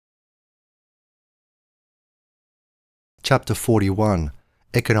Chapter 41.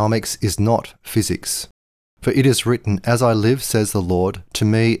 Economics is not physics. For it is written, As I live, says the Lord, to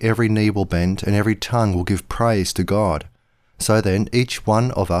me every knee will bend, and every tongue will give praise to God. So then, each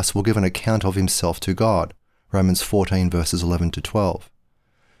one of us will give an account of himself to God. Romans 14 verses 11 to 12.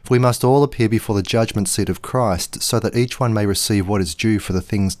 For we must all appear before the judgment seat of Christ, so that each one may receive what is due for the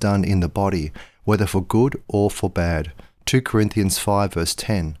things done in the body, whether for good or for bad. 2 Corinthians 5 verse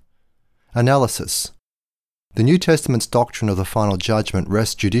 10. Analysis. The New Testament's doctrine of the final judgment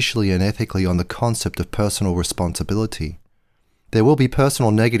rests judicially and ethically on the concept of personal responsibility. There will be personal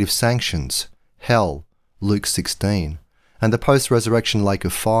negative sanctions, hell, Luke 16, and the post-resurrection lake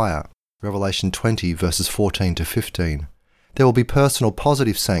of fire, Revelation 20 verses 14 to 15. There will be personal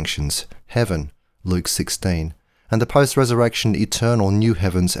positive sanctions, heaven, Luke 16, and the post-resurrection eternal new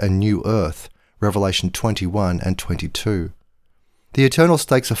heavens and new earth, Revelation 21 and 22. The eternal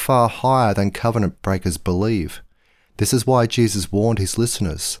stakes are far higher than covenant breakers believe. This is why Jesus warned his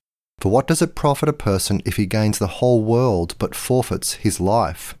listeners, For what does it profit a person if he gains the whole world but forfeits his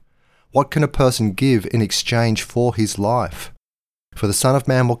life? What can a person give in exchange for his life? For the Son of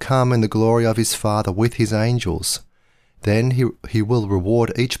Man will come in the glory of his Father with his angels. Then he will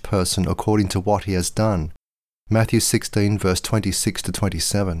reward each person according to what he has done. Matthew 16 verse 26 to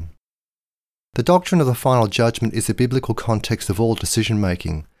 27. The doctrine of the final judgment is the biblical context of all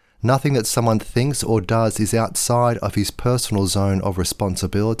decision-making. Nothing that someone thinks or does is outside of his personal zone of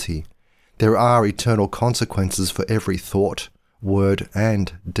responsibility. There are eternal consequences for every thought, word,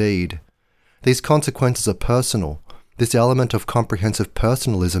 and deed. These consequences are personal. This element of comprehensive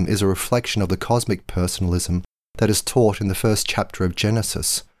personalism is a reflection of the cosmic personalism that is taught in the first chapter of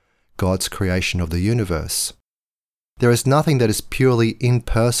Genesis, God's creation of the universe. There is nothing that is purely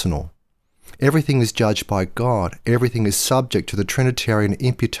impersonal. Everything is judged by God. Everything is subject to the Trinitarian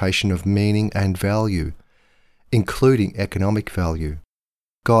imputation of meaning and value, including economic value.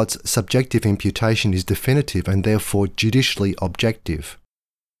 God's subjective imputation is definitive and therefore judicially objective.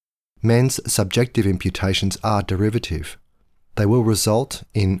 Men's subjective imputations are derivative. They will result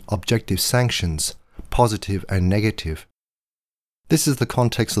in objective sanctions, positive and negative. This is the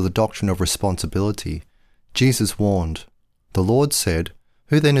context of the doctrine of responsibility. Jesus warned, The Lord said,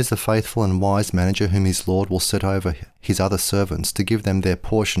 Who then is the faithful and wise manager whom his Lord will set over his other servants to give them their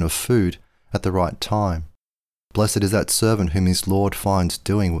portion of food at the right time? Blessed is that servant whom his Lord finds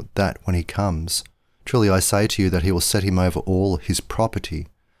doing that when he comes. Truly I say to you that he will set him over all his property.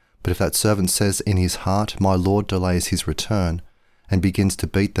 But if that servant says in his heart, My Lord delays his return, and begins to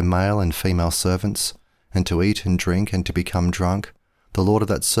beat the male and female servants, and to eat and drink and to become drunk, the Lord of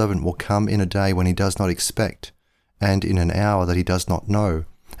that servant will come in a day when he does not expect, and in an hour that he does not know,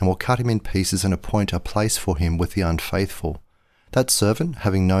 and will cut him in pieces and appoint a place for him with the unfaithful. That servant,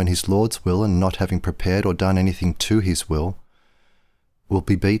 having known his Lord's will and not having prepared or done anything to his will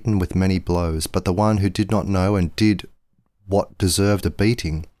be beaten with many blows. But the one who did not know and did what deserved a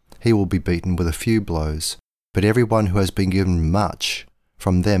beating, he will be beaten with a few blows. But everyone who has been given much,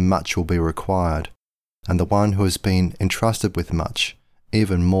 from them much will be required. And the one who has been entrusted with much,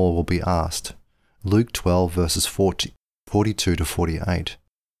 even more will be asked. Luke 12 verses 42 to 48.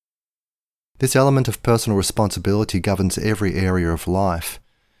 This element of personal responsibility governs every area of life.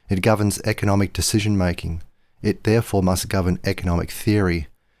 It governs economic decision-making. It therefore must govern economic theory.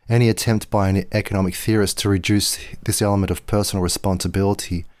 Any attempt by an economic theorist to reduce this element of personal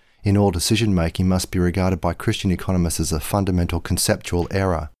responsibility in all decision-making must be regarded by Christian economists as a fundamental conceptual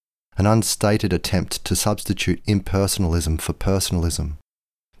error, an unstated attempt to substitute impersonalism for personalism.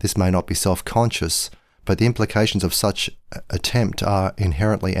 This may not be self-conscious, but the implications of such attempt are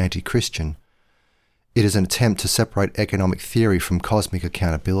inherently anti-Christian. It is an attempt to separate economic theory from cosmic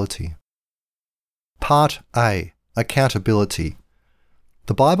accountability. Part A. Accountability.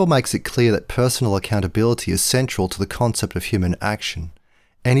 The Bible makes it clear that personal accountability is central to the concept of human action.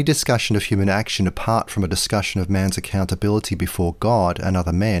 Any discussion of human action apart from a discussion of man's accountability before God and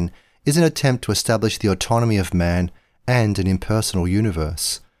other men is an attempt to establish the autonomy of man and an impersonal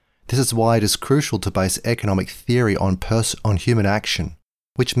universe. This is why it is crucial to base economic theory on human action,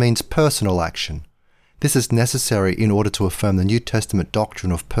 which means personal action. This is necessary in order to affirm the New Testament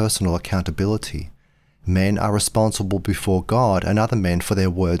doctrine of personal accountability. Men are responsible before God and other men for their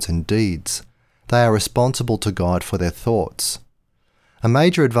words and deeds. They are responsible to God for their thoughts. A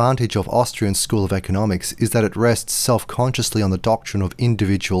major advantage of Austrian School of Economics is that it rests self-consciously on the doctrine of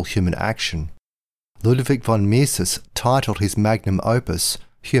individual human action. Ludwig von Mises titled his magnum opus,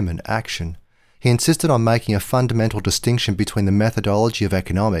 Human Action. He insisted on making a fundamental distinction between the methodology of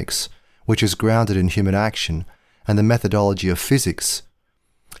economics, which is grounded in human action, and the methodology of physics.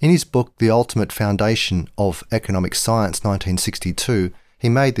 In his book, The Ultimate Foundation of Economic Science, 1962, he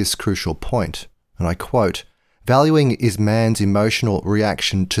made this crucial point, and I quote, "Valuing is man's emotional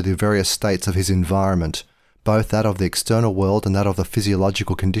reaction to the various states of his environment, both that of the external world and that of the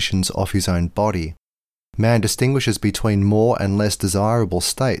physiological conditions of his own body. Man distinguishes between more and less desirable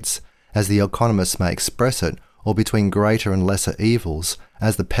states, as the economists may express it, or between greater and lesser evils,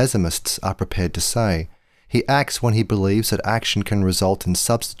 as the pessimists are prepared to say. He acts when he believes that action can result in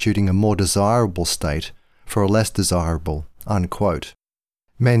substituting a more desirable state for a less desirable." Unquote.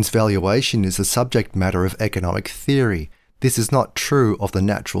 Men's valuation is the subject matter of economic theory. This is not true of the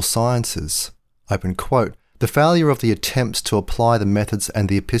natural sciences. Open quote. "The failure of the attempts to apply the methods and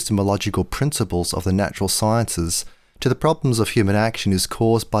the epistemological principles of the natural sciences to the problems of human action is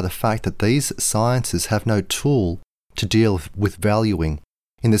caused by the fact that these sciences have no tool to deal with valuing.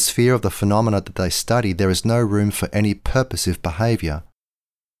 In the sphere of the phenomena that they study, there is no room for any purposive behaviour.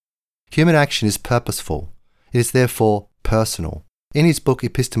 Human action is purposeful. It is therefore personal." In his book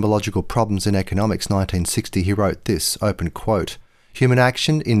Epistemological Problems in Economics, 1960, he wrote this, open quote, "Human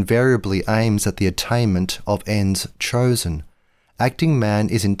action invariably aims at the attainment of ends chosen. Acting man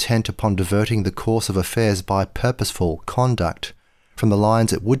is intent upon diverting the course of affairs by purposeful conduct from the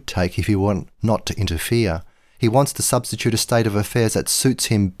lines it would take if he were not to interfere. He wants to substitute a state of affairs that suits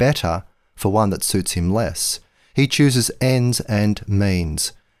him better for one that suits him less. He chooses ends and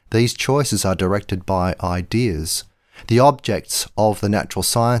means. These choices are directed by ideas. The objects of the natural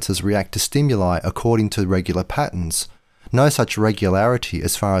sciences react to stimuli according to regular patterns. No such regularity,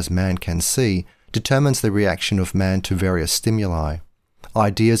 as far as man can see, determines the reaction of man to various stimuli.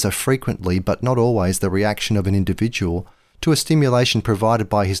 Ideas are frequently, but not always, the reaction of an individual to a stimulation provided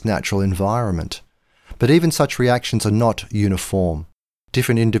by his natural environment. But even such reactions are not uniform.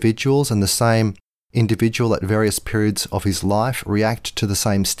 Different individuals and the same individual at various periods of his life react to the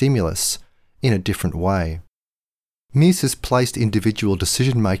same stimulus in a different way. Mises placed individual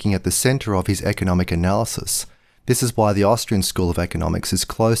decision-making at the centre of his economic analysis. This is why the Austrian school of economics is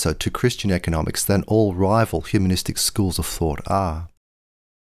closer to Christian economics than all rival humanistic schools of thought are.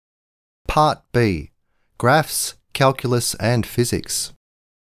 Part B. Graphs, Calculus and Physics.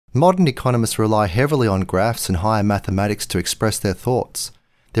 Modern economists rely heavily on graphs and higher mathematics to express their thoughts.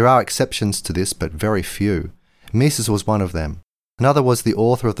 There are exceptions to this, but very few. Mises was one of them. Another was the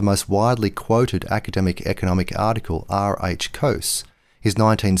author of the most widely quoted academic economic article, R.H. Coase. His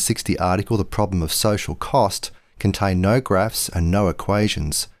 1960 article, The Problem of Social Cost, contained no graphs and no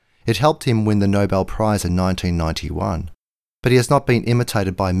equations. It helped him win the Nobel Prize in 1991. But he has not been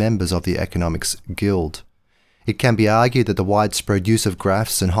imitated by members of the Economics Guild. It can be argued that the widespread use of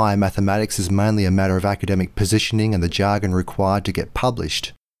graphs and higher mathematics is mainly a matter of academic positioning and the jargon required to get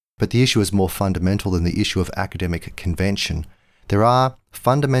published. But the issue is more fundamental than the issue of academic convention. There are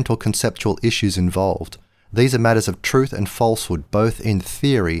fundamental conceptual issues involved. These are matters of truth and falsehood, both in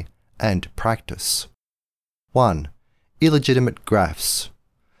theory and practice. 1. Illegitimate graphs.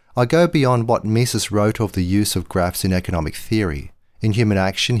 I go beyond what Mises wrote of the use of graphs in economic theory. In Human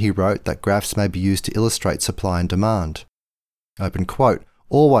Action, he wrote that graphs may be used to illustrate supply and demand. Open quote,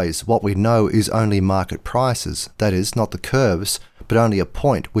 "Always what we know is only market prices, that is, not the curves, but only a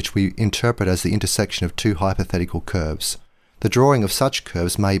point which we interpret as the intersection of two hypothetical curves. The drawing of such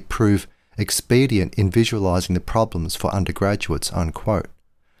curves may prove expedient in visualizing the problems for undergraduates." Unquote.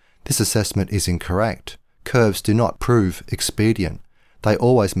 This assessment is incorrect. Curves do not prove expedient. They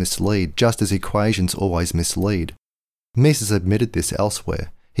always mislead, just as equations always mislead. Mises admitted this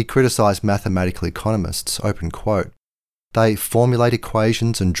elsewhere. He criticized mathematical economists, open quote. "They formulate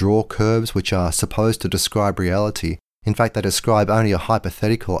equations and draw curves which are supposed to describe reality. In fact, they describe only a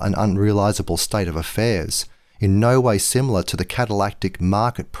hypothetical and unrealizable state of affairs, in no way similar to the catalactic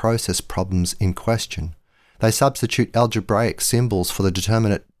market process problems in question. They substitute algebraic symbols for the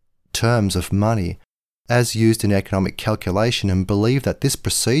determinate terms of money, as used in economic calculation, and believe that this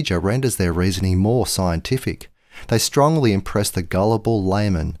procedure renders their reasoning more scientific. They strongly impress the gullible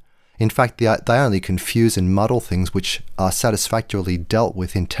layman. In fact, they only confuse and muddle things which are satisfactorily dealt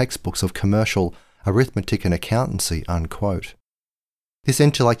with in textbooks of commercial arithmetic and accountancy." Unquote. This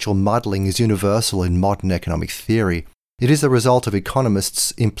intellectual muddling is universal in modern economic theory. It is the result of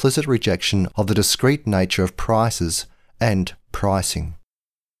economists' implicit rejection of the discrete nature of prices and pricing.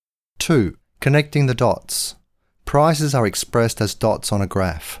 2. Connecting the dots. Prices are expressed as dots on a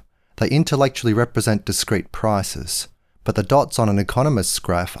graph. They intellectually represent discrete prices, but the dots on an economist's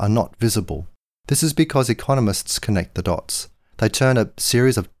graph are not visible. This is because economists connect the dots. They turn a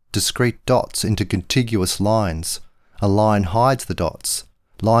series of discrete dots into contiguous lines. A line hides the dots.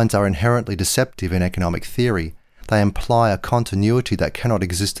 Lines are inherently deceptive in economic theory. They imply a continuity that cannot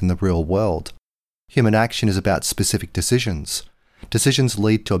exist in the real world. Human action is about specific decisions. Decisions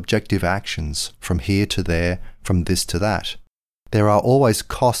lead to objective actions, from here to there, from this to that. There are always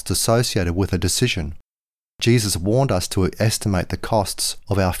costs associated with a decision. Jesus warned us to estimate the costs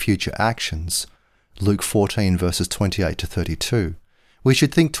of our future actions. Luke 14 verses 28 to 32. We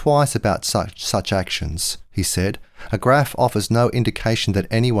should think twice about such actions, he said. A graph offers no indication that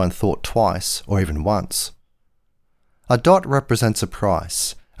anyone thought twice or even once. A dot represents a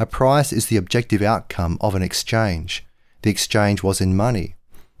price. A price is the objective outcome of an exchange. The exchange was in money.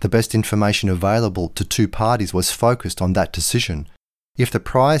 The best information available to two parties was focused on that decision. If the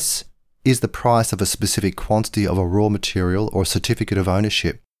price is the price of a specific quantity of a raw material or certificate of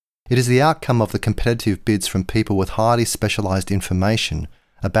ownership, it is the outcome of the competitive bids from people with highly specialized information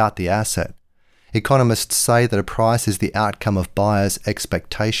about the asset. Economists say that a price is the outcome of buyers'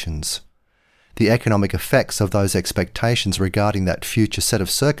 expectations. The economic effects of those expectations regarding that future set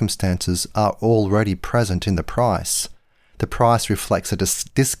of circumstances are already present in the price. The price reflects a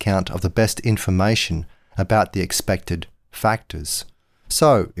discount of the best information about the expected factors.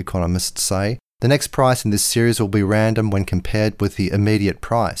 So, economists say, the next price in this series will be random when compared with the immediate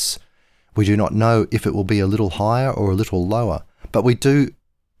price. We do not know if it will be a little higher or a little lower, but we do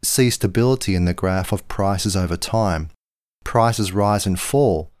see stability in the graph of prices over time. Prices rise and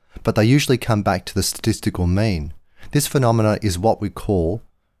fall, but they usually come back to the statistical mean. This phenomena is what we call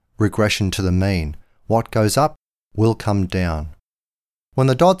regression to the mean. What goes up will come down. When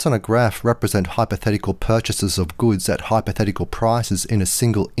the dots on a graph represent hypothetical purchases of goods at hypothetical prices in a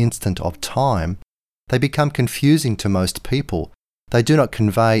single instant of time, they become confusing to most people. They do not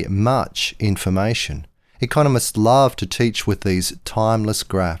convey much information. Economists love to teach with these timeless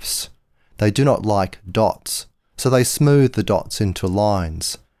graphs. They do not like dots, so they smooth the dots into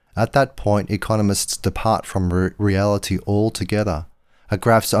lines. At that point, economists depart from reality altogether. A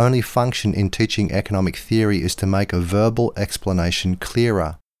graph's only function in teaching economic theory is to make a verbal explanation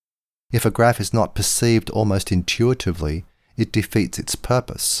clearer. If a graph is not perceived almost intuitively, it defeats its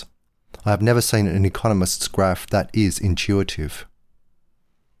purpose. I have never seen an economist's graph that is intuitive.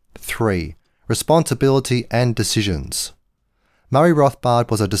 3. Responsibility and decisions. Murray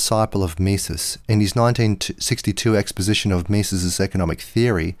Rothbard was a disciple of Mises. In his 1962 exposition of Mises's economic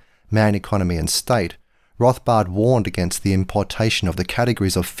theory, Man, Economy and State, Rothbard warned against the importation of the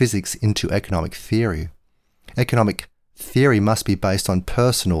categories of physics into economic theory. Economic theory must be based on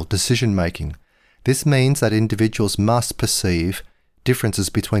personal decision-making. This means that individuals must perceive differences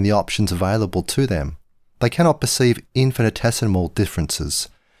between the options available to them. They cannot perceive infinitesimal differences.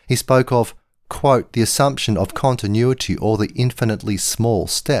 He spoke of, quote, the assumption of continuity or the infinitely small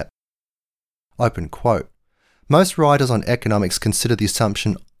step. Open quote. Most writers on economics consider the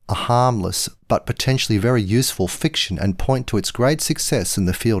assumption a harmless but potentially very useful fiction and point to its great success in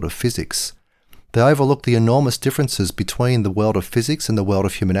the field of physics. They overlook the enormous differences between the world of physics and the world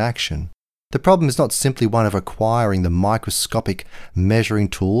of human action. The problem is not simply one of acquiring the microscopic measuring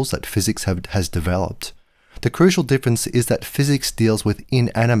tools that physics has developed. The crucial difference is that physics deals with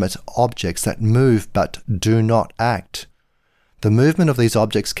inanimate objects that move but do not act. The movement of these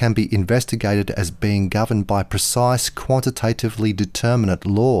objects can be investigated as being governed by precise, quantitatively determinate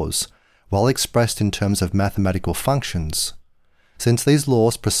laws, while expressed in terms of mathematical functions. Since these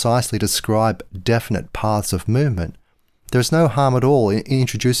laws precisely describe definite paths of movement, there is no harm at all in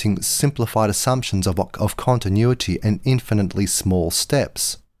introducing simplified assumptions of continuity and infinitely small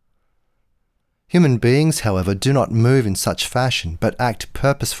steps. Human beings, however, do not move in such fashion, but act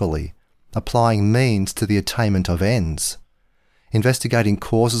purposefully, applying means to the attainment of ends. Investigating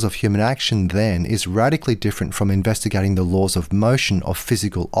causes of human action, then, is radically different from investigating the laws of motion of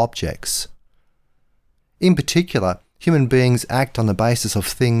physical objects. In particular, human beings act on the basis of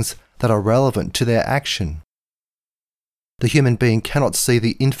things that are relevant to their action. The human being cannot see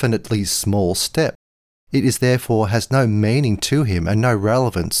the infinitely small step. It is therefore has no meaning to him and no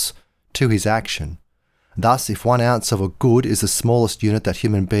relevance to his action. Thus, if 1 ounce of a good is the smallest unit that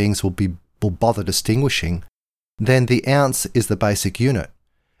human beings will bother distinguishing, then the ounce is the basic unit,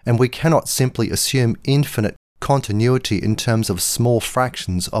 and we cannot simply assume infinite continuity in terms of small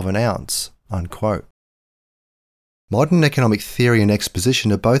fractions of an ounce." Unquote. Modern economic theory and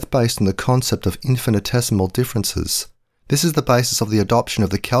exposition are both based on the concept of infinitesimal differences. This is the basis of the adoption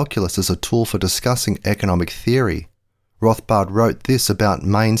of the calculus as a tool for discussing economic theory. Rothbard wrote this about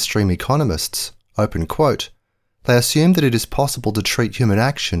mainstream economists, open quote, "They assume that it is possible to treat human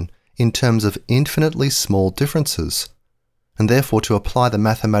action in terms of infinitely small differences, and therefore to apply the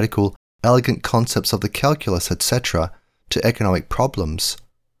mathematical, elegant concepts of the calculus, etc., to economic problems.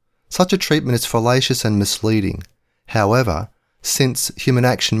 Such a treatment is fallacious and misleading. However, since human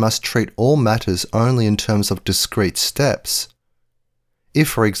action must treat all matters only in terms of discrete steps, if,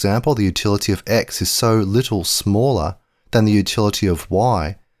 for example, the utility of X is so little smaller than the utility of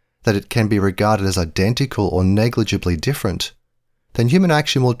Y that it can be regarded as identical or negligibly different, then human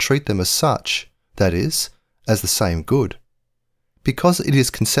action will treat them as such, that is, as the same good. Because it is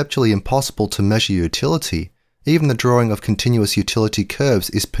conceptually impossible to measure utility, even the drawing of continuous utility curves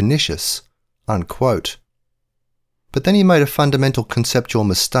is pernicious." Unquote. But then he made a fundamental conceptual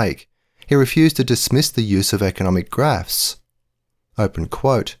mistake. He refused to dismiss the use of economic graphs. Open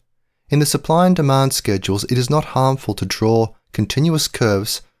quote. "In the supply and demand schedules, it is not harmful to draw continuous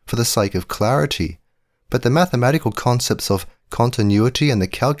curves for the sake of clarity, but the mathematical concepts of continuity and the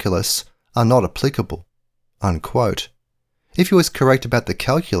calculus are not applicable." Unquote. If he was correct about the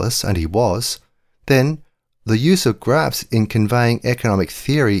calculus, and he was, then the use of graphs in conveying economic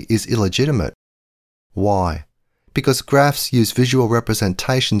theory is illegitimate. Why? Because graphs use visual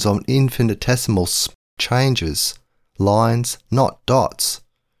representations of infinitesimal changes, lines, not dots,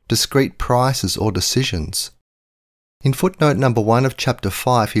 discrete prices or decisions. In footnote number 1 of chapter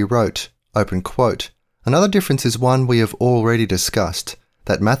 5 he wrote, open quote, "Another difference is one we have already discussed,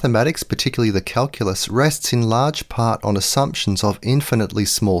 that mathematics, particularly the calculus, rests in large part on assumptions of infinitely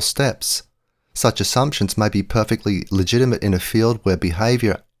small steps. Such assumptions may be perfectly legitimate in a field where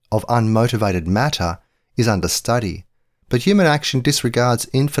behaviour of unmotivated matter is under study, but human action disregards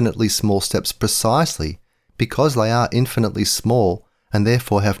infinitely small steps precisely because they are infinitely small and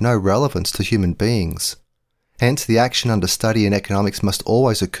therefore have no relevance to human beings. Hence, the action under study in economics must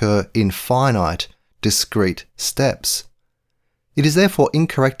always occur in finite, discrete steps. It is therefore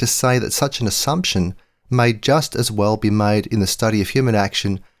incorrect to say that such an assumption may just as well be made in the study of human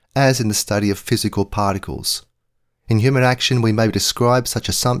action as in the study of physical particles. In human action, we may describe such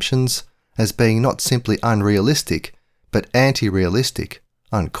assumptions as being not simply unrealistic, but anti-realistic."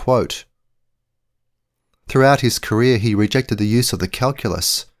 Unquote. Throughout his career, he rejected the use of the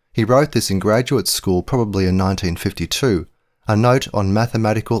calculus. He wrote this in graduate school, probably in 1952, a note on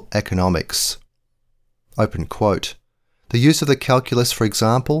mathematical economics. Open quote. "The use of the calculus, for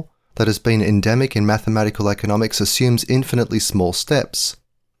example, that has been endemic in mathematical economics assumes infinitely small steps.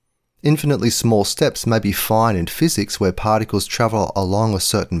 Infinitely small steps may be fine in physics where particles travel along a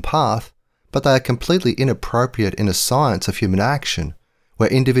certain path, but they are completely inappropriate in a science of human action, where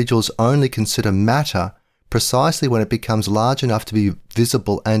individuals only consider matter precisely when it becomes large enough to be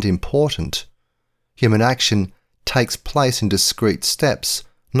visible and important. Human action takes place in discrete steps,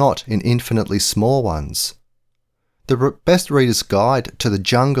 not in infinitely small ones. The best reader's guide to the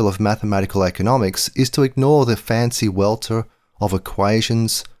jungle of mathematical economics is to ignore the fancy welter of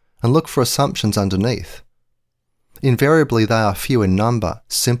equations and look for assumptions underneath. Invariably they are few in number,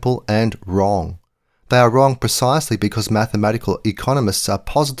 simple and wrong. They are wrong precisely because mathematical economists are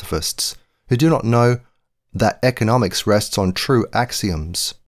positivists who do not know that economics rests on true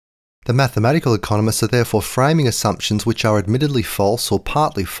axioms. The mathematical economists are therefore framing assumptions which are admittedly false or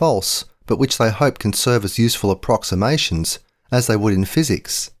partly false, but which they hope can serve as useful approximations, as they would in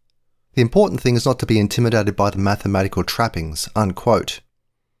physics. The important thing is not to be intimidated by the mathematical trappings." Unquote.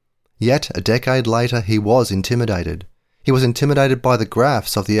 Yet, a decade later, he was intimidated. He was intimidated by the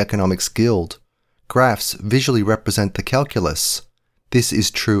graphs of the Economics Guild. Graphs visually represent the calculus. This is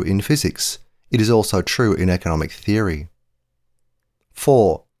true in physics. It is also true in economic theory.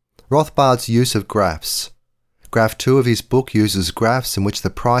 4. Rothbard's use of graphs. Graph 2 of his book uses graphs in which the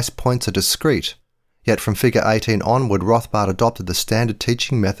price points are discrete. Yet from figure 18 onward, Rothbard adopted the standard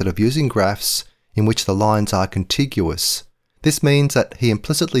teaching method of using graphs in which the lines are contiguous. This means that he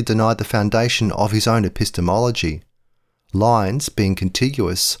implicitly denied the foundation of his own epistemology. Lines, being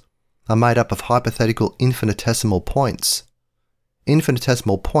contiguous, are made up of hypothetical infinitesimal points.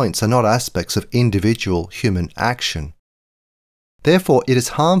 Infinitesimal points are not aspects of individual human action. Therefore, it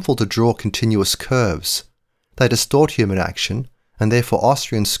is harmful to draw continuous curves. They distort human action, and therefore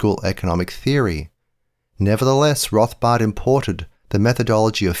Austrian school economic theory. Nevertheless, Rothbard imported the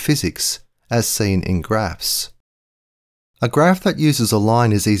methodology of physics, as seen in graphs. A graph that uses a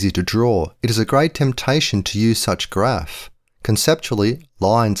line is easy to draw. It is a great temptation to use such graph. Conceptually,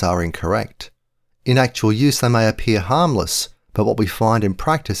 lines are incorrect. In actual use, they may appear harmless, but what we find in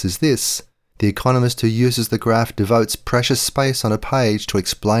practice is this. The economist who uses the graph devotes precious space on a page to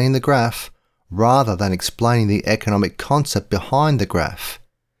explain the graph, rather than explaining the economic concept behind the graph.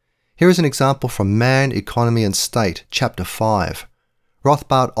 Here is an example from Man, Economy and State, Chapter 5.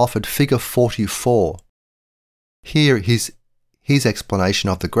 Rothbard offered figure 44. Here is his explanation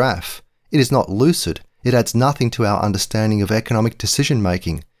of the graph. It is not lucid. It adds nothing to our understanding of economic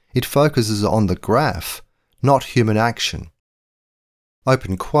decision-making. It focuses on the graph, not human action.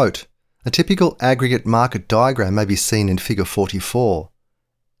 Open quote. A typical aggregate market diagram may be seen in Figure 44.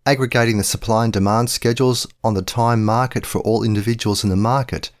 Aggregating the supply and demand schedules on the time market for all individuals in the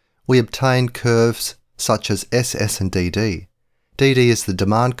market, we obtain curves such as SS and DD. DD is the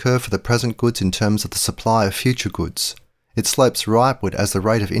demand curve for the present goods in terms of the supply of future goods. It slopes rightward as the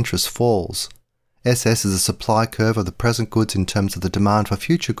rate of interest falls. SS is the supply curve of the present goods in terms of the demand for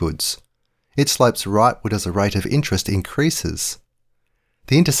future goods. It slopes rightward as the rate of interest increases.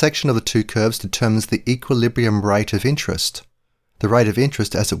 The intersection of the two curves determines the equilibrium rate of interest, the rate of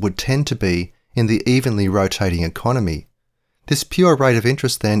interest as it would tend to be in the evenly rotating economy. This pure rate of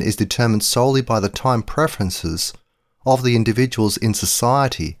interest then is determined solely by the time preferences of the individuals in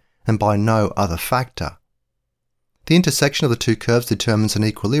society and by no other factor. The intersection of the two curves determines an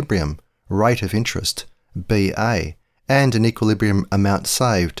equilibrium rate of interest, BA, and an equilibrium amount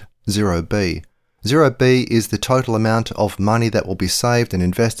saved, 0B. 0B is the total amount of money that will be saved and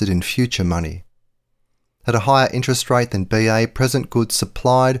invested in future money. At a higher interest rate than BA, present goods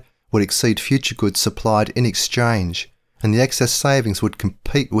supplied would exceed future goods supplied in exchange, and the excess savings would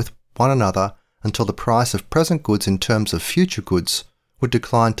compete with one another until the price of present goods in terms of future goods would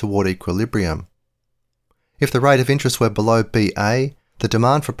decline toward equilibrium. If the rate of interest were below BA, the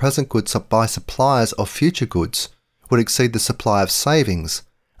demand for present goods by suppliers of future goods would exceed the supply of savings,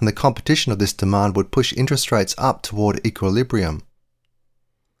 and the competition of this demand would push interest rates up toward equilibrium.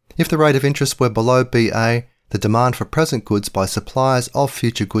 If the rate of interest were below BA, the demand for present goods by suppliers of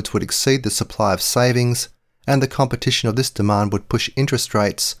future goods would exceed the supply of savings, and the competition of this demand would push interest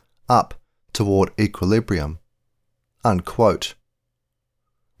rates up toward equilibrium." Unquote.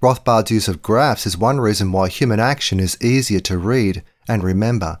 Rothbard's use of graphs is one reason why human action is easier to read and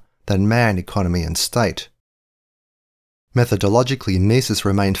remember than man, economy, and state. Methodologically, Mises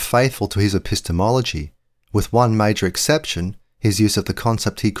remained faithful to his epistemology, with one major exception, his use of the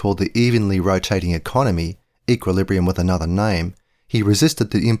concept he called the evenly rotating economy, equilibrium with another name. He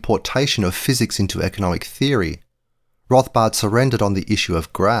resisted the importation of physics into economic theory. Rothbard surrendered on the issue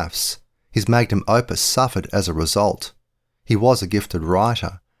of graphs. His magnum opus suffered as a result. He was a gifted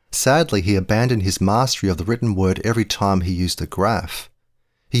writer. Sadly, he abandoned his mastery of the written word every time he used a graph.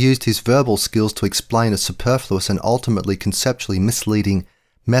 He used his verbal skills to explain a superfluous and ultimately conceptually misleading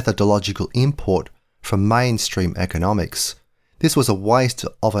methodological import from mainstream economics. This was a waste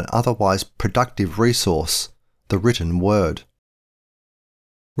of an otherwise productive resource, the written word.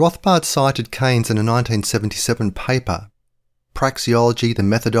 Rothbard cited Keynes in a 1977 paper, Praxeology, the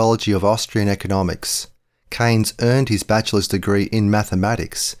Methodology of Austrian Economics. Keynes earned his bachelor's degree in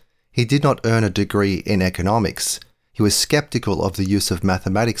mathematics. He did not earn a degree in economics. He was skeptical of the use of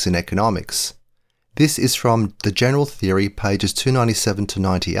mathematics in economics. This is from The General Theory, pages 297 to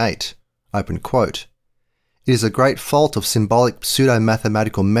 98. Open quote. "It is a great fault of symbolic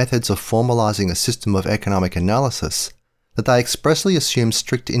pseudo-mathematical methods of formalizing a system of economic analysis that they expressly assume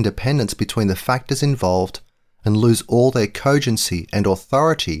strict independence between the factors involved and lose all their cogency and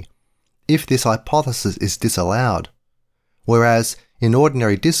authority if this hypothesis is disallowed. Whereas, in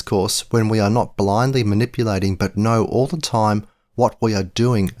ordinary discourse, when we are not blindly manipulating but know all the time what we are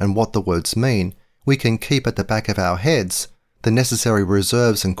doing and what the words mean, we can keep at the back of our heads the necessary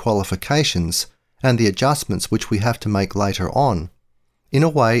reserves and qualifications and the adjustments which we have to make later on, in a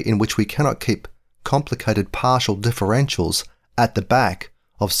way in which we cannot keep complicated partial differentials at the back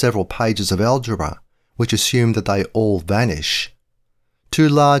of several pages of algebra, which assume that they all vanish. Too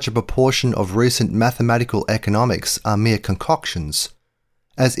large a proportion of recent mathematical economics are mere concoctions,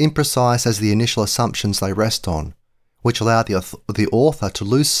 as imprecise as the initial assumptions they rest on, which allow the author to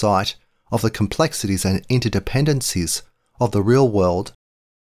lose sight of the complexities and interdependencies of the real world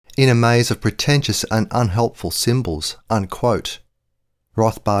in a maze of pretentious and unhelpful symbols." Unquote.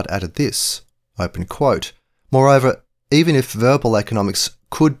 Rothbard added this, open quote, "Moreover, even if verbal economics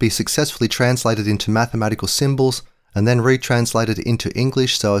could be successfully translated into mathematical symbols and then retranslated into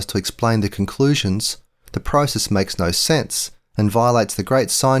English so as to explain the conclusions, the process makes no sense and violates the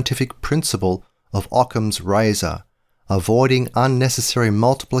great scientific principle of Occam's razor, avoiding unnecessary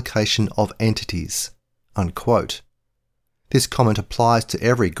multiplication of entities." Unquote. This comment applies to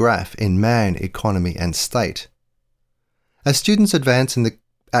every graph in man, economy, and state. As students advance in the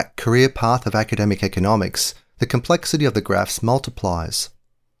career path of academic economics, the complexity of the graphs multiplies.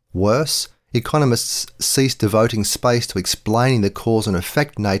 Worse, economists cease devoting space to explaining the cause and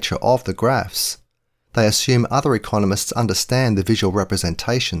effect nature of the graphs. They assume other economists understand the visual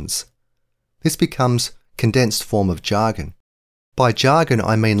representations. This becomes condensed form of jargon. By jargon,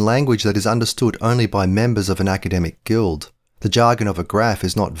 I mean language that is understood only by members of an academic guild. The jargon of a graph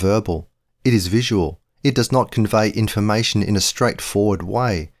is not verbal. It is visual. It does not convey information in a straightforward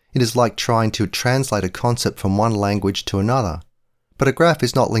way. It is like trying to translate a concept from one language to another. But a graph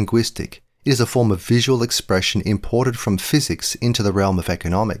is not linguistic. It is a form of visual expression imported from physics into the realm of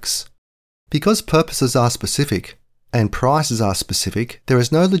economics. Because purposes are specific and prices are specific, there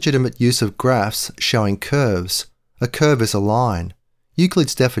is no legitimate use of graphs showing curves. A curve is a line.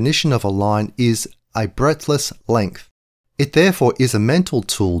 Euclid's definition of a line is a breadthless length. It therefore is a mental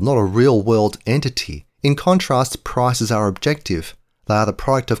tool, not a real-world entity. In contrast, prices are objective. They are the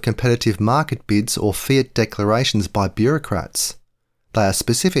product of competitive market bids or fiat declarations by bureaucrats. They are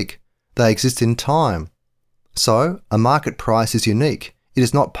specific. They exist in time. So, a market price is unique. It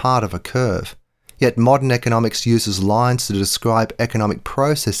is not part of a curve. Yet modern economics uses lines to describe economic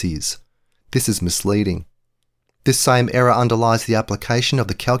processes. This is misleading. This same error underlies the application of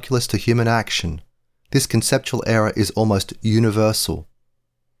the calculus to human action. This conceptual error is almost universal.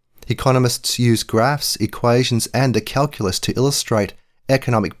 Economists use graphs, equations, and the calculus to illustrate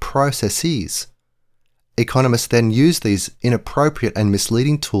economic processes. Economists then use these inappropriate and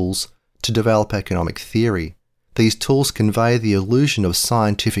misleading tools to develop economic theory. These tools convey the illusion of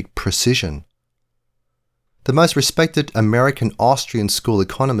scientific precision. The most respected American-Austrian school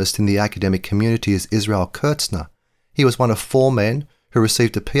economist in the academic community is Israel Kirzner. He was one of 4 men who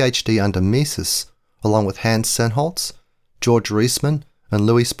received a PhD under Mises, along with Hans Sennholz, George Reisman, and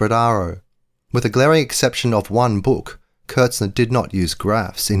Louis Spadaro. With the glaring exception of one book, Kirzner did not use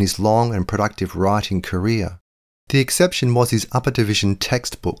graphs in his long and productive writing career. The exception was his upper division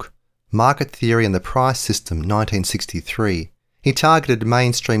textbook, Market Theory and the Price System, 1963. He targeted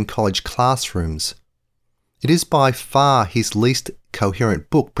mainstream college classrooms. It is by far his least coherent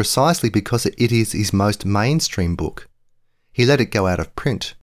book precisely because it is his most mainstream book. He let it go out of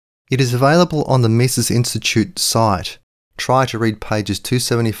print. It is available on the Mises Institute site. Try to read pages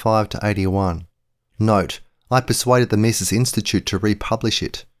 275 to 81. Note, I persuaded the Mises Institute to republish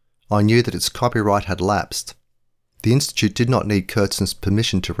it. I knew that its copyright had lapsed. The Institute did not need Kirzner's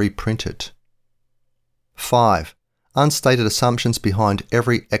permission to reprint it. 5. Unstated assumptions behind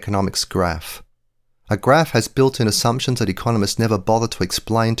every economics graph. A graph has built-in assumptions that economists never bother to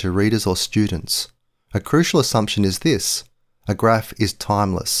explain to readers or students. A crucial assumption is this: a graph is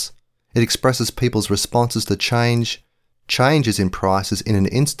timeless. It expresses people's responses to changes in prices in an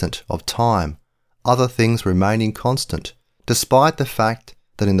instant of time, other things remaining constant, despite the fact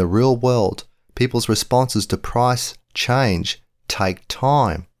that in the real world, people's responses to price change take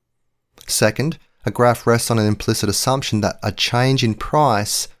time. Second, a graph rests on an implicit assumption that a change in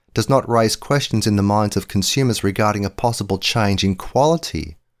price does not raise questions in the minds of consumers regarding a possible change in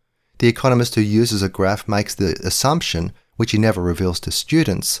quality. The economist who uses a graph makes the assumption, which he never reveals to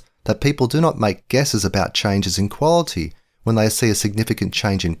students, that people do not make guesses about changes in quality when they see a significant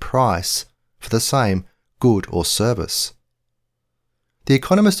change in price for the same good or service. The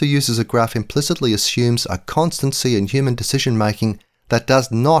economist who uses a graph implicitly assumes a constancy in human decision-making that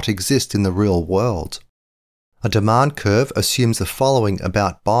does not exist in the real world. A demand curve assumes the following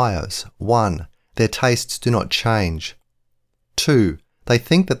about buyers. 1. Their tastes do not change. 2. They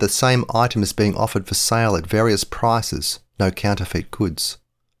think that the same item is being offered for sale at various prices, no counterfeit goods.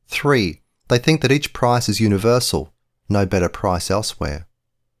 3. They think that each price is universal, no better price elsewhere.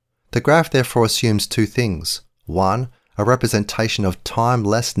 The graph therefore assumes 2 things. 1. A representation of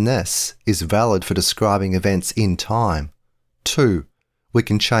timelessness is valid for describing events in time. 2. We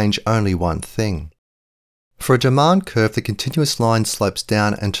can change only one thing. For a demand curve, the continuous line slopes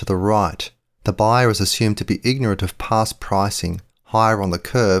down and to the right. The buyer is assumed to be ignorant of past pricing, higher on the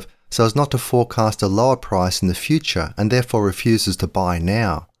curve, so as not to forecast a lower price in the future and therefore refuses to buy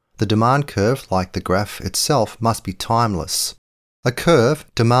now. The demand curve, like the graph itself, must be timeless. A curve,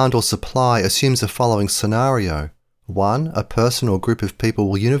 demand or supply, assumes the following scenario. 1. A person or group of people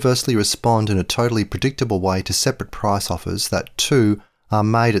will universally respond in a totally predictable way to separate price offers that 2. Are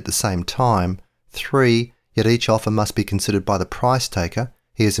made at the same time. 3. Yet each offer must be considered by the price taker,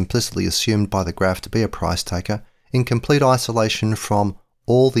 he is implicitly assumed by the graph to be a price taker, in complete isolation from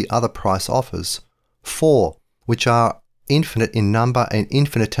all the other price offers. 4. Which are infinite in number and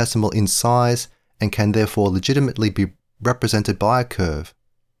infinitesimal in size and can therefore legitimately be represented by a curve.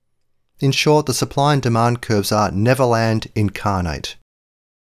 In short, the supply and demand curves are Neverland incarnate.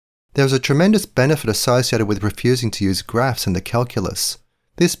 There is a tremendous benefit associated with refusing to use graphs in the calculus.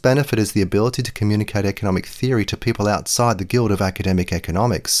 This benefit is the ability to communicate economic theory to people outside the guild of academic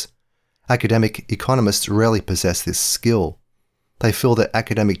economics. Academic economists rarely possess this skill. They fill their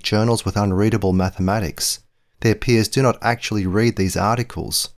academic journals with unreadable mathematics. Their peers do not actually read these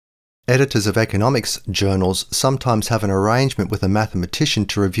articles. Editors of economics journals sometimes have an arrangement with a mathematician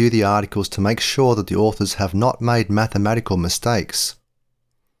to review the articles to make sure that the authors have not made mathematical mistakes.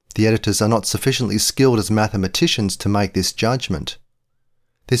 The editors are not sufficiently skilled as mathematicians to make this judgment.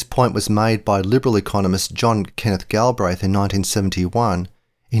 This point was made by liberal economist John Kenneth Galbraith in 1971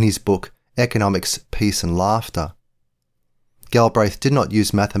 in his book Economics, Peace and Laughter. Galbraith did not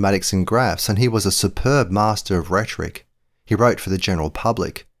use mathematics and graphs, and he was a superb master of rhetoric. He wrote for the general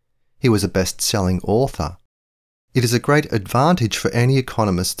public. He was a best-selling author. It is a great advantage for any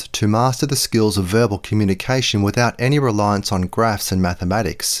economist to master the skills of verbal communication without any reliance on graphs and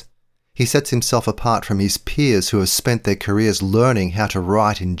mathematics. He sets himself apart from his peers who have spent their careers learning how to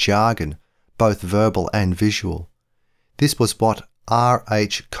write in jargon, both verbal and visual. This was what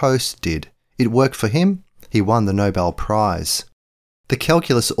R.H. Coase did. It worked for him. He won the Nobel Prize. The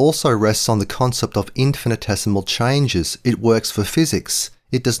calculus also rests on the concept of infinitesimal changes. It works for physics.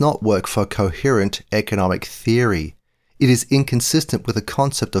 It does not work for coherent economic theory. It is inconsistent with the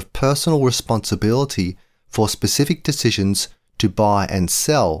concept of personal responsibility for specific decisions to buy and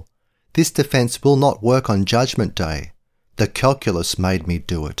sell. This defense will not work on Judgment Day. The calculus made me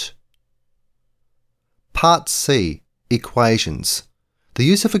do it. Part C. Equations. The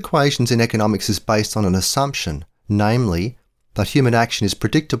use of equations in economics is based on an assumption, namely, that human action is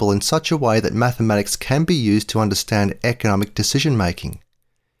predictable in such a way that mathematics can be used to understand economic decision-making.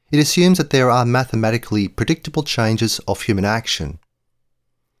 It assumes that there are mathematically predictable changes of human action.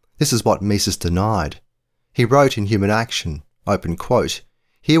 This is what Mises denied. He wrote in Human Action, open quote,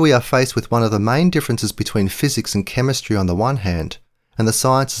 "Here we are faced with one of the main differences between physics and chemistry on the one hand, and the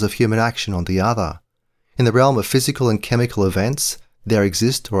sciences of human action on the other. In the realm of physical and chemical events, there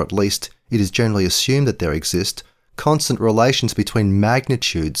exist, or at least it is generally assumed that there exist, constant relations between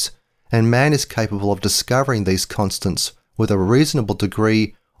magnitudes, and man is capable of discovering these constants with a reasonable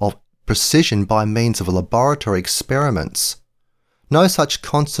degree of precision by means of laboratory experiments. No such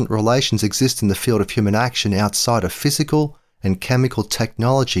constant relations exist in the field of human action outside of physical and chemical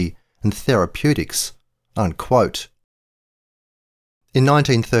technology and therapeutics." Unquote. In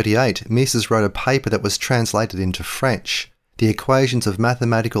 1938, Mises wrote a paper that was translated into French, The Equations of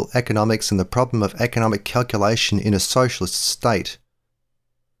Mathematical Economics and the Problem of Economic Calculation in a Socialist State.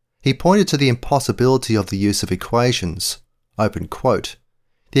 He pointed to the impossibility of the use of equations. Open quote.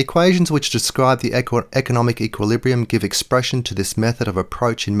 "The equations which describe the economic equilibrium give expression to this method of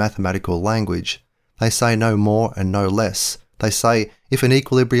approach in mathematical language. They say no more and no less. They say, if an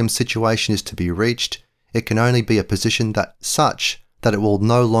equilibrium situation is to be reached, it can only be a position such that it will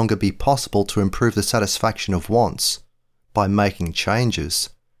no longer be possible to improve the satisfaction of wants by making changes.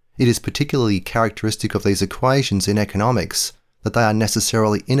 It is particularly characteristic of these equations in economics that they are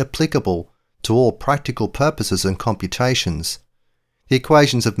necessarily inapplicable to all practical purposes and computations. The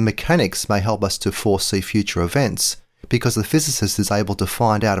equations of mechanics may help us to foresee future events, because the physicist is able to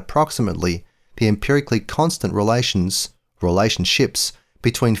find out approximately the empirically constant relationships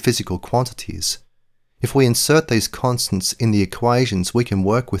between physical quantities. If we insert these constants in the equations, we can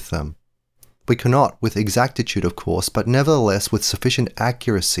work with them. We cannot with exactitude, of course, but nevertheless with sufficient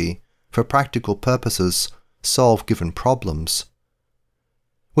accuracy for practical purposes solve given problems.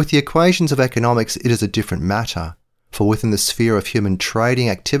 With the equations of economics, it is a different matter, for within the sphere of human trading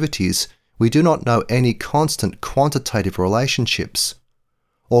activities, we do not know any constant quantitative relationships.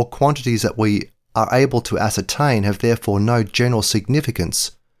 All quantities that we are able to ascertain have therefore no general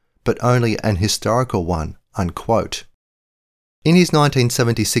significance, but only an historical one." Unquote. In his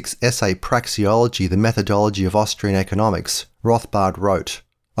 1976 essay Praxeology, the Methodology of Austrian Economics, Rothbard wrote,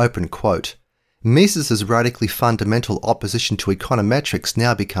 open quote, "Mises's radically fundamental opposition to econometrics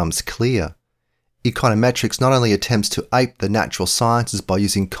now becomes clear. Econometrics not only attempts to ape the natural sciences by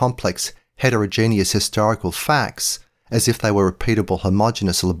using complex, heterogeneous historical facts, as if they were repeatable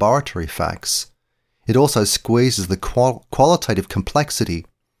homogeneous laboratory facts. It also squeezes the qualitative complexity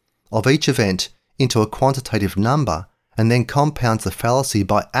of each event into a quantitative number and then compounds the fallacy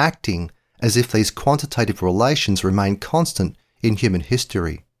by acting as if these quantitative relations remain constant in human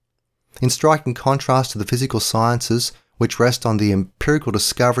history. In striking contrast to the physical sciences, which rest on the empirical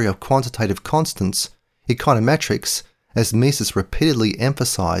discovery of quantitative constants, econometrics, as Mises repeatedly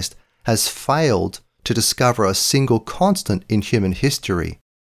emphasized, has failed to discover a single constant in human history.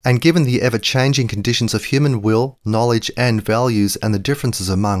 And given the ever-changing conditions of human will, knowledge and values and the differences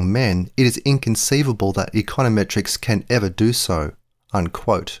among men, it is inconceivable that econometrics can ever do so."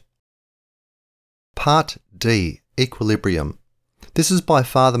 Unquote. Part D. Equilibrium. This is by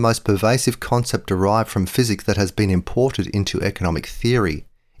far the most pervasive concept derived from physics that has been imported into economic theory.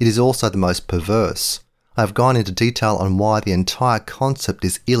 It is also the most perverse. I have gone into detail on why the entire concept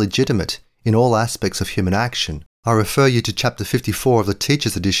is illegitimate in all aspects of human action. I refer you to chapter 54 of the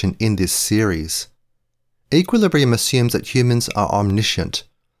Teacher's Edition in this series. Equilibrium assumes that humans are omniscient.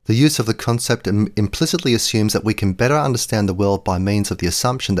 The use of the concept implicitly assumes that we can better understand the world by means of the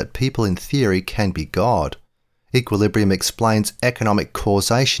assumption that people in theory can be God. Equilibrium explains economic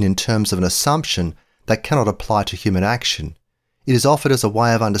causation in terms of an assumption that cannot apply to human action. It is offered as a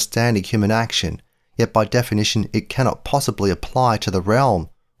way of understanding human action, yet by definition it cannot possibly apply to the realm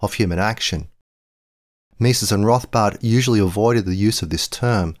of human action. Mises and Rothbard usually avoided the use of this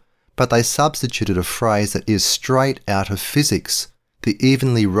term, but they substituted a phrase that is straight out of physics, the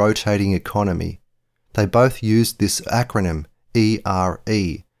evenly rotating economy. They both used this acronym, ERE.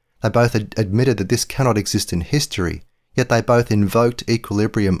 They both admitted that this cannot exist in history, yet they both invoked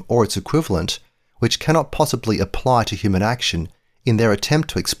equilibrium or its equivalent, which cannot possibly apply to human action, in their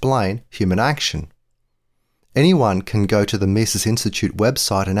attempt to explain human action. Anyone can go to the Mises Institute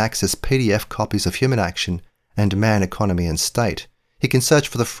website and access PDF copies of Human Action and Man, Economy and State. He can search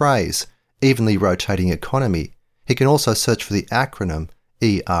for the phrase, evenly rotating economy. He can also search for the acronym,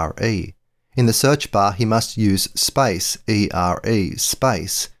 ERE. In the search bar, he must use space, ERE,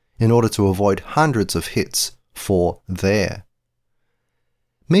 space, in order to avoid hundreds of hits for there.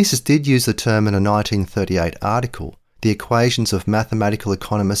 Mises did use the term in a 1938 article, The Equations of Mathematical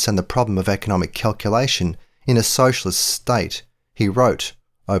Economists and the Problem of Economic Calculation in a Socialist State. He wrote,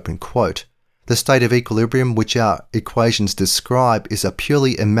 open quote, "The state of equilibrium which our equations describe is a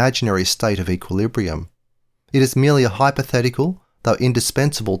purely imaginary state of equilibrium. It is merely a hypothetical, though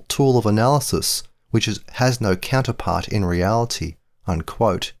indispensable tool of analysis, which has no counterpart in reality."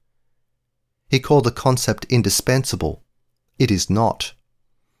 Unquote. He called the concept indispensable. It is not.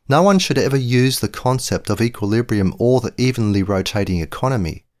 No one should ever use the concept of equilibrium or the evenly rotating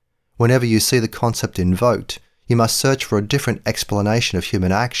economy. Whenever you see the concept invoked, you must search for a different explanation of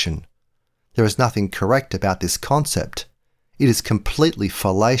human action. There is nothing correct about this concept. It is completely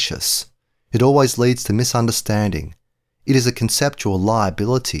fallacious. It always leads to misunderstanding. It is a conceptual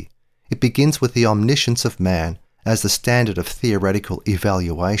liability. It begins with the omniscience of man as the standard of theoretical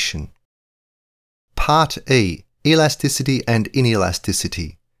evaluation. Part E. Elasticity and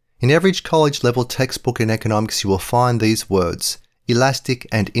inelasticity. In every college-level textbook in economics you will find these words, elastic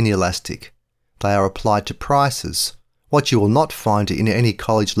and inelastic. They are applied to prices. What you will not find in any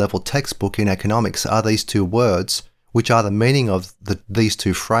college-level textbook in economics are these two words, which are the meaning of these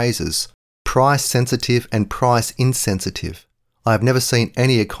two phrases, price-sensitive and price-insensitive. I have never seen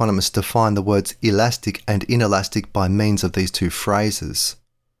any economist define the words elastic and inelastic by means of these two phrases.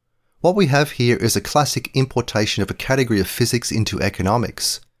 What we have here is a classic importation of a category of physics into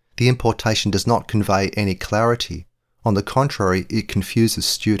economics. The importation does not convey any clarity. On the contrary, it confuses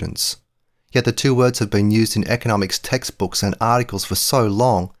students. Yet the two words have been used in economics textbooks and articles for so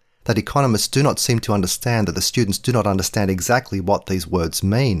long that economists do not seem to understand that the students do not understand exactly what these words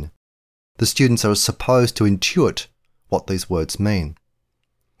mean. The students are supposed to intuit what these words mean.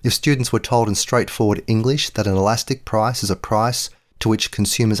 If students were told in straightforward English that an elastic price is a price to which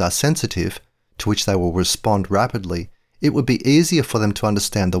consumers are sensitive, to which they will respond rapidly, it would be easier for them to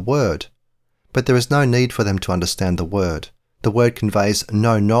understand the word. But there is no need for them to understand the word. The word conveys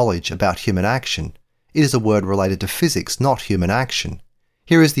no knowledge about human action. It is a word related to physics, not human action.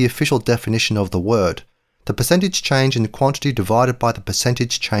 Here is the official definition of the word: the percentage change in quantity divided by the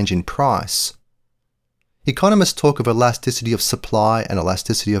percentage change in price. Economists talk of elasticity of supply and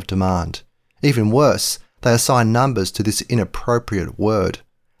elasticity of demand. Even worse, they assign numbers to this inappropriate word.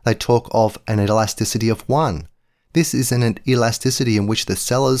 They talk of an elasticity of 1. This is an elasticity in which the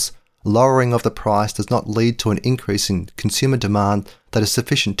seller's lowering of the price does not lead to an increase in consumer demand that is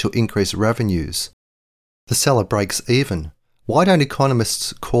sufficient to increase revenues. The seller breaks even. Why don't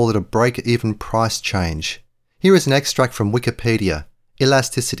economists call it a break-even price change? Here is an extract from Wikipedia.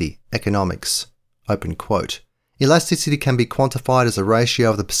 Elasticity, economics. Open quote. Elasticity can be quantified as a ratio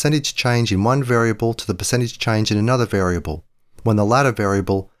of the percentage change in one variable to the percentage change in another variable, when the latter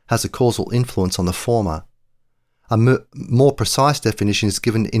variable has a causal influence on the former. A more precise definition is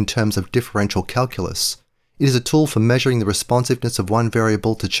given in terms of differential calculus. It is a tool for measuring the responsiveness of one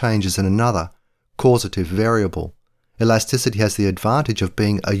variable to changes in another, causative variable. Elasticity has the advantage of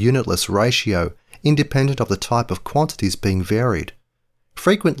being a unitless ratio, independent of the type of quantities being varied.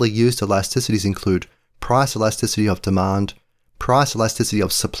 Frequently used elasticities include price elasticity of demand, price elasticity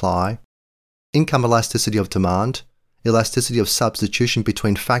of supply, income elasticity of demand, elasticity of substitution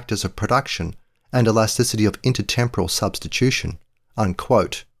between factors of production, and elasticity of intertemporal substitution."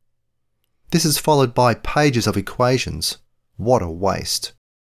 Unquote. This is followed by pages of equations. What a waste.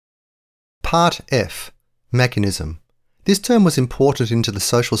 Part F. Mechanism. This term was imported into the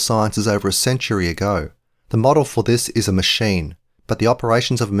social sciences over a century ago. The model for this is a machine, but the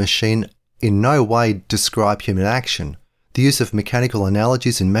operations of a machine in no way describe human action. The use of mechanical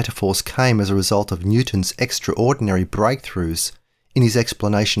analogies and metaphors came as a result of Newton's extraordinary breakthroughs in his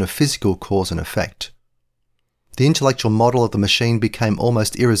explanation of physical cause and effect. The intellectual model of the machine became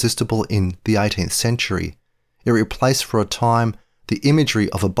almost irresistible in the 18th century. It replaced for a time the imagery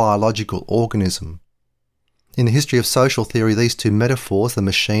of a biological organism. In the history of social theory, these two metaphors, the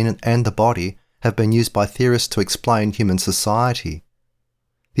machine and the body, have been used by theorists to explain human society.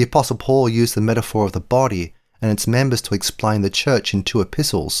 The Apostle Paul used the metaphor of the body and its members to explain the church in two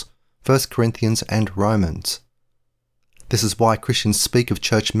epistles, 1 Corinthians and Romans. This is why Christians speak of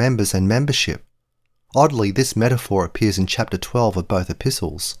church members and membership. Oddly, this metaphor appears in chapter 12 of both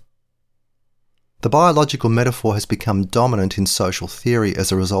epistles. The biological metaphor has become dominant in social theory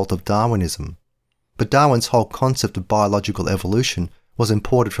as a result of Darwinism. But Darwin's whole concept of biological evolution was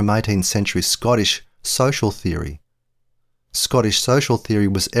imported from 18th century Scottish social theory. Scottish social theory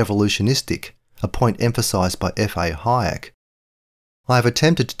was evolutionistic, a point emphasised by F.A. Hayek. I have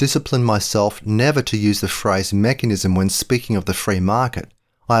attempted to discipline myself never to use the phrase mechanism when speaking of the free market.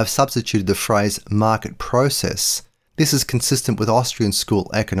 I have substituted the phrase market process. This is consistent with Austrian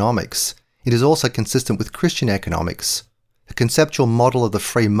school economics. It is also consistent with Christian economics. The conceptual model of the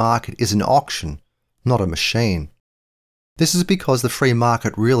free market is an auction, not a machine. This is because the free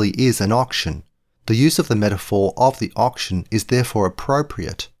market really is an auction. The use of the metaphor of the auction is therefore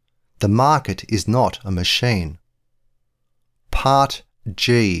appropriate. The market is not a machine. Part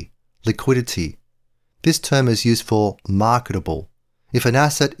G. Liquidity. This term is used for marketable. If an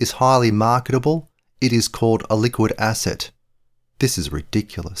asset is highly marketable, it is called a liquid asset. This is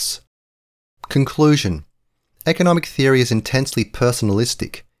ridiculous. Conclusion. Economic theory is intensely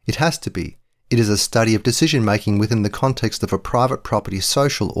personalistic. It has to be. It is a study of decision-making within the context of a private property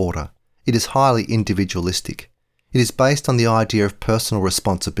social order. It is highly individualistic. It is based on the idea of personal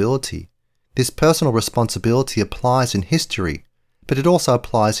responsibility. This personal responsibility applies in history, but it also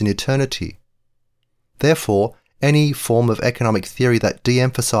applies in eternity. Therefore, any form of economic theory that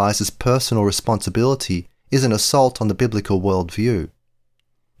de-emphasizes personal responsibility is an assault on the biblical worldview.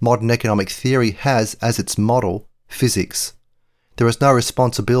 Modern economic theory has as its model physics. There is no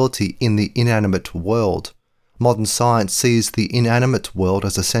responsibility in the inanimate world. Modern science sees the inanimate world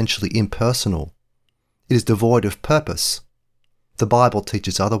as essentially impersonal. It is devoid of purpose. The Bible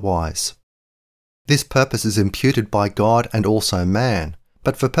teaches otherwise. This purpose is imputed by God and also man,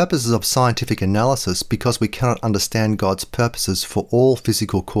 but for purposes of scientific analysis, because we cannot understand God's purposes for all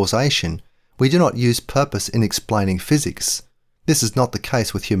physical causation, we do not use purpose in explaining physics. This is not the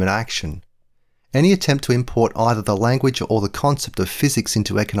case with human action. Any attempt to import either the language or the concept of physics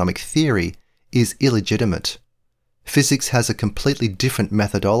into economic theory is illegitimate. Physics has a completely different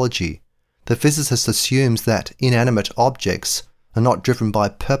methodology. The physicist assumes that inanimate objects are not driven by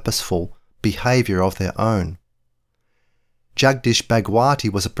purposeful behaviour of their own. Jagdish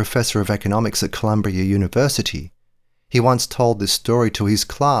Bhagwati was a professor of economics at Columbia University. He once told this story to his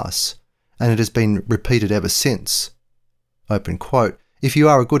class, and it has been repeated ever since. Open quote, "If you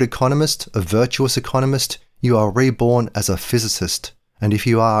are a good economist, a virtuous economist, you are reborn as a physicist. And if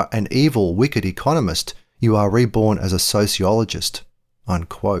you are an evil, wicked economist, you are reborn as a sociologist."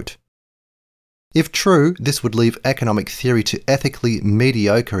 Unquote. If true, this would leave economic theory to ethically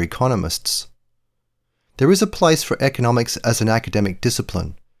mediocre economists. There is a place for economics as an academic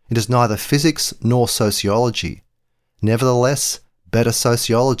discipline. It is neither physics nor sociology. Nevertheless, better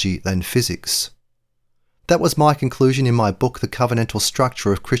sociology than physics. That was my conclusion in my book, The Covenantal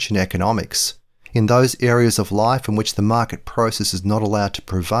Structure of Christian Economics. In those areas of life in which the market process is not allowed to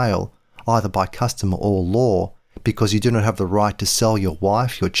prevail, either by custom or law, because you do not have the right to sell your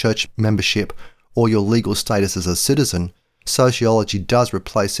wife, your church membership, or your legal status as a citizen, sociology does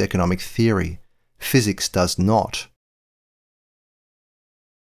replace economic theory. Physics does not.